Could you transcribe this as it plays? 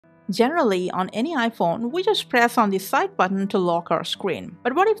Generally, on any iPhone, we just press on the side button to lock our screen.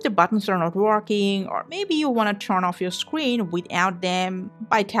 But what if the buttons are not working, or maybe you want to turn off your screen without them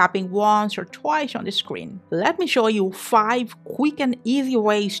by tapping once or twice on the screen? Let me show you 5 quick and easy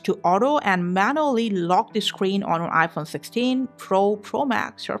ways to auto and manually lock the screen on your iPhone 16 Pro, Pro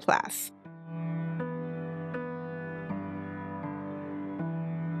Max, or Plus.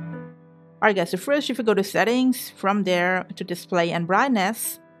 Alright guys, so first if you go to settings, from there to display and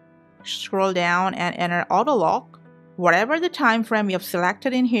brightness, scroll down and enter auto lock. Whatever the time frame you have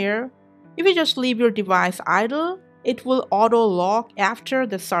selected in here, if you just leave your device idle, it will auto lock after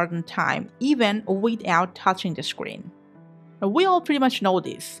the certain time, even without touching the screen. Now, we all pretty much know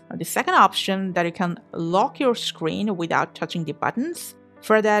this. Now, the second option that you can lock your screen without touching the buttons.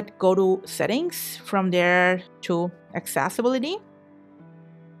 For that, go to settings, from there to accessibility.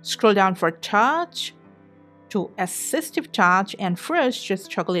 Scroll down for touch, to Assistive Touch, and first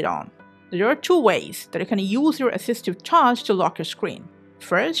just toggle it on. There are 2 ways that you can use your Assistive Touch to lock your screen.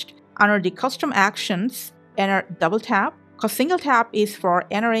 First, under the custom actions, enter double tap, because single tap is for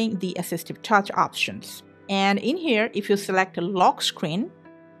entering the Assistive Touch options. And in here, if you select lock screen,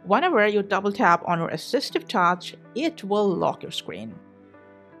 whenever you double tap on your Assistive Touch, it will lock your screen.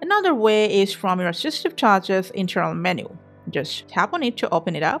 Another way is from your Assistive Touch's internal menu. Just tap on it to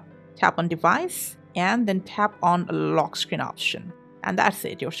open it up, tap on device, and then tap on lock screen option. And that's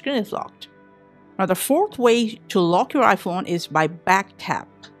it, your screen is locked. Now the 4th way to lock your iPhone is by back tap.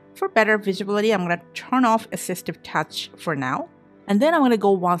 For better visibility, I'm going to turn off Assistive Touch for now. And then I'm going to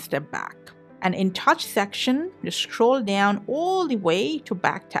go 1 step back. And in touch section, just scroll down all the way to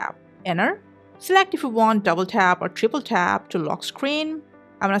back tap. Enter. Select if you want double tap or triple tap to lock screen.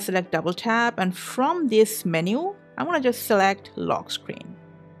 I'm going to select double tap, and from this menu, I'm going to just select lock screen.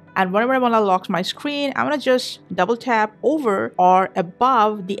 And whenever I want to lock my screen, I'm going to just double tap over or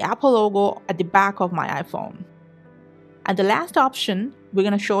above the Apple logo at the back of my iPhone. And the last option we're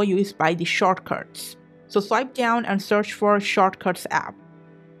going to show you is by the shortcuts. So swipe down and search for Shortcuts app.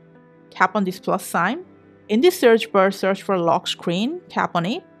 Tap on this plus sign. In this search bar, search for lock screen, tap on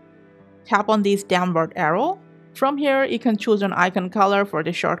it. Tap on this downward arrow. From here, you can choose an icon color for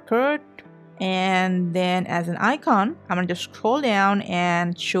the shortcut. And then as an icon, I'm going to just scroll down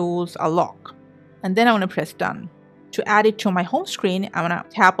and choose a lock. And then I'm going to press done. To add it to my home screen, I'm going to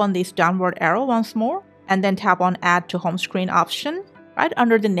tap on this downward arrow once more, and then tap on add to home screen option. Right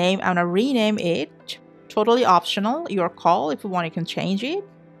under the name, I'm going to rename it. Totally optional, your call. If you want, you can change it.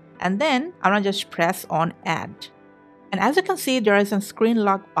 And then I'm going to just press on add. And as you can see, there is a screen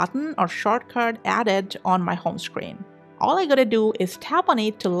lock button or shortcut added on my home screen. All I gotta do is tap on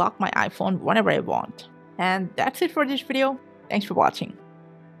it to lock my iPhone whenever I want. And that's it for this video. Thanks for watching.